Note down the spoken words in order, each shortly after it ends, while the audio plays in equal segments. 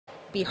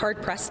be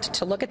hard-pressed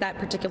to look at that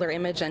particular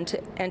image and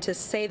to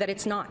say that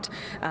it's not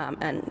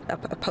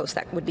a post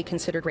that would be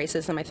considered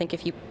racism. I think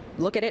if you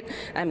look at it,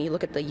 you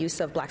look at the use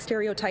of black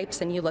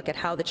stereotypes, and you look at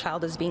how the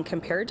child is being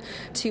compared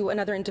to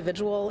another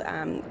individual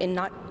in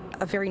not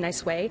a very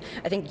nice way,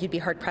 I think you'd be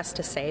hard-pressed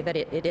to say that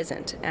it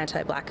isn't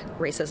anti-black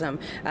racism,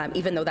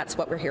 even though that's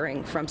what we're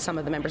hearing from some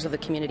of the members of the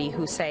community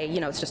who say, you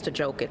know, it's just a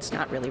joke, it's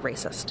not really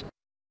racist.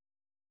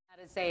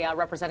 Is a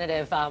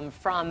representative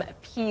from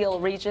Peel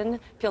Region,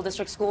 Peel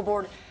District School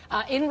Board,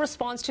 in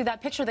response to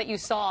that picture that you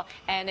saw,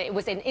 and it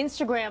was an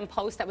Instagram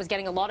post that was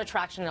getting a lot of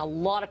traction and a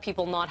lot of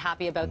people not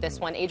happy about this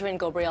one. Adrian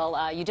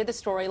Ghobrial, you did the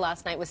story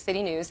last night with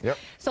CityNews. Yep.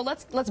 So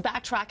let's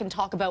backtrack and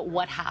talk about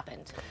what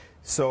happened.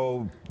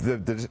 So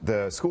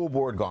the school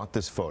board got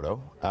this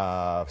photo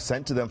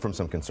sent to them from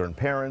some concerned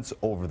parents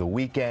over the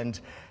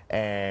weekend,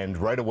 and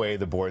right away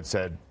the board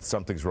said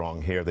something's wrong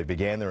here. They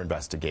began their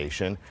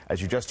investigation. As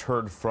you just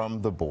heard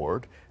from the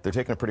board, they're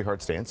taking a pretty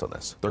hard stance on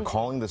this. They're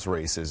calling this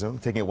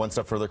racism, taking it one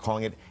step further,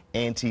 calling it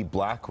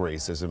anti-black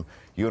racism.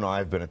 You and I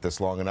have been at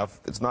this long enough.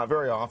 It's not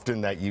very often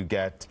that you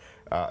get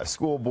a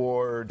school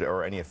board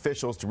or any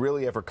officials to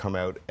really ever come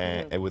out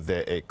and with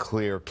a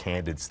clear,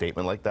 candid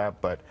statement like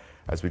that. But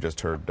as we just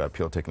heard,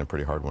 Peel taking a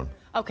pretty hard one.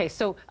 Okay,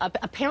 so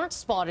a parent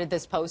spotted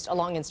this post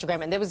along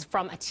Instagram, and it was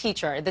from a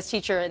teacher. This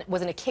teacher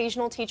was an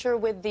occasional teacher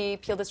with the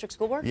Peel District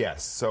School Board?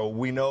 Yes, so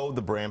we know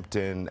the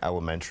Brampton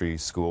Elementary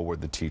School where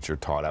the teacher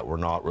taught at. We're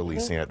not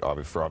releasing it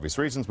for obvious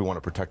reasons. We want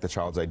to protect the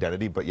child's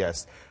identity, but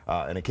yes,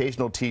 an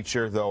occasional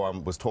teacher, though I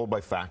was told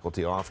by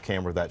faculty off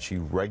camera that she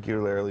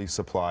regularly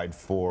supplied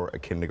for a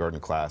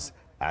kindergarten class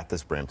at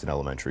this Brampton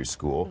Elementary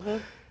School.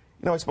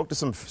 You know, I spoke to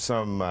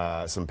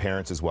some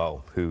parents as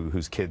well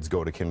whose kids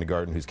go to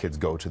kindergarten, whose kids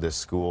go to this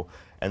school,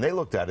 and they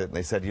looked at it and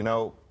they said, you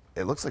know,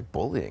 it looks like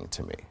bullying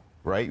to me,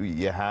 right?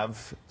 You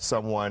have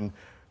someone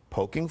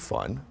poking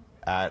fun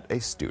at a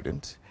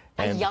student.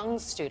 A young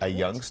student. A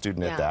young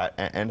student at that,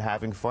 and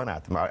having fun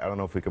at them. I don't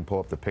know if we can pull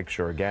up the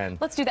picture again.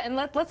 Let's do that, and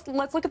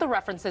let's look at the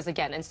references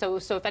again. And so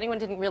if anyone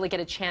didn't really get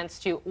a chance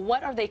to,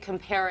 what are they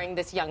comparing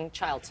this young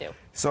child to?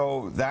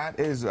 So that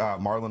is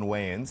Marlon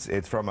Wayans.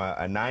 It's from a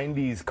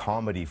 90s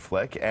comedy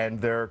flick, and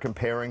they're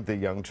comparing the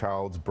young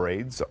child's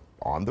braids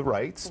on the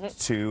right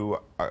to,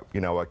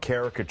 you know, a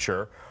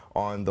caricature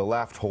on the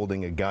left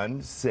holding a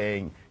gun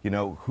saying, you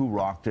know, who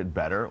rocked it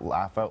better?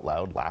 Laugh out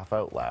loud, laugh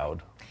out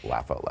loud,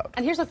 laugh out loud.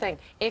 And here's the thing.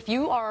 If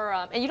you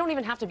are, and you don't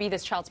even have to be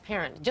this child's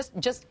parent, just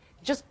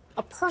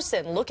a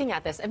person looking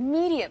at this,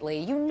 immediately,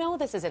 you know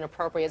this is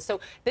inappropriate. So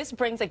this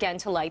brings again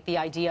to light the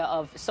idea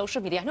of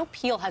social media. I know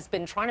Peel has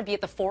been trying to be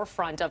at the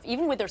forefront of,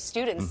 even with their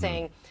students,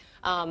 saying,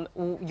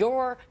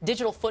 your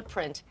digital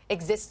footprint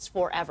exists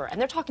forever.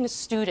 And they're talking to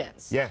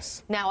students.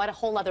 Yes. Now at a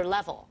whole other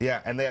level. Yeah,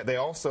 and they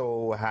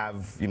also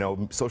have, you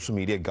know, social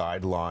media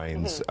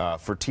guidelines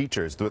for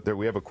teachers.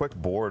 We have a quick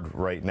board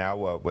right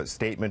now, a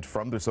statement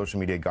from the social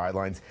media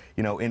guidelines.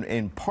 You know,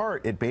 in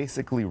part, it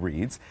basically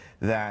reads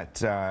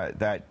that,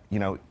 you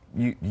know,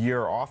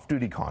 your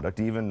off-duty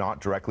conduct, even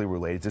not directly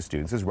related to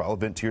students, is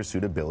relevant to your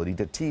suitability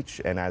to teach.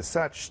 And as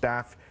such,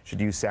 staff should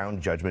use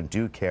sound judgment,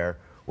 due care,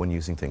 when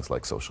using things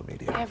like social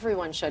media.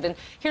 Everyone should. And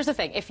here's the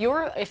thing, if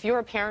you're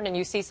a parent and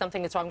you see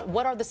something that's wrong,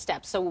 what are the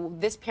steps? So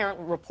this parent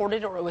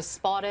reported, or it was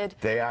spotted?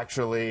 They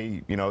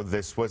actually, you know,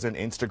 this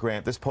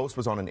post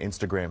was on an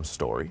Instagram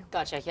story.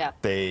 Gotcha, yeah.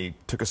 They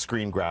took a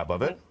screen grab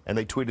of it and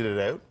they tweeted it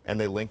out, and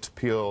they linked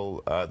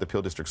Peel, the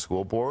Peel District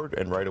School Board,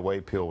 and right away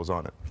Peel was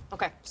on it.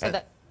 Okay,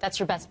 so that's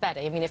your best bet.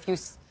 I mean, if you...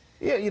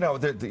 Yeah, you know,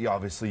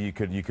 obviously you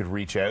could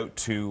reach out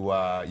to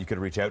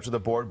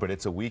the board, but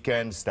it's a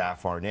weekend.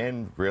 Staff aren't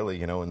in. Really,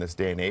 you know, in this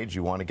day and age,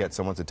 you want to get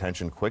someone's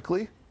attention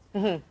quickly.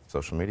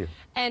 Social media.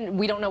 And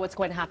we don't know what's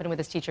going to happen with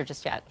this teacher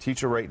just yet.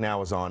 Teacher right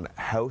now is on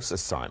house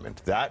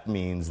assignment. That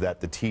means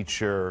that the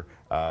teacher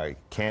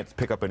can't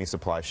pick up any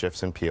supply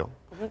shifts in Peel.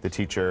 The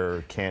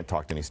teacher can't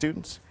talk to any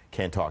students,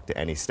 can't talk to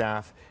any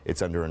staff.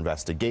 It's under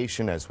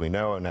investigation, as we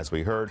know and as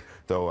we heard,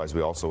 though, as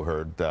we also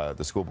heard,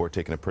 the school board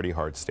taking a pretty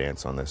hard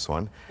stance on this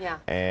one. Yeah.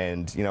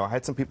 And, you know, I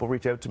had some people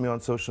reach out to me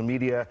on social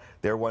media.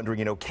 They're wondering,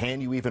 you know,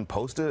 can you even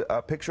post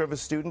a picture of a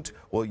student?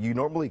 Well, you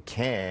normally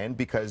can,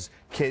 because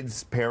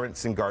kids,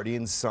 parents, and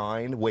guardians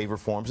sign waiver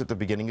forms at the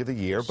beginning of the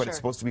year, but it's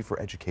supposed to be for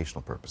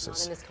educational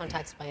purposes. Not in this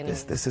context by any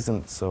means. This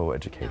isn't so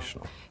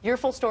educational. No. Your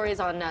full story is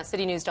on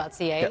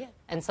citynews.ca,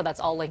 and so that's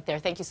all linked there.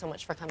 Thank you so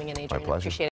much for coming in, Adrian. My pleasure. Appreciate it.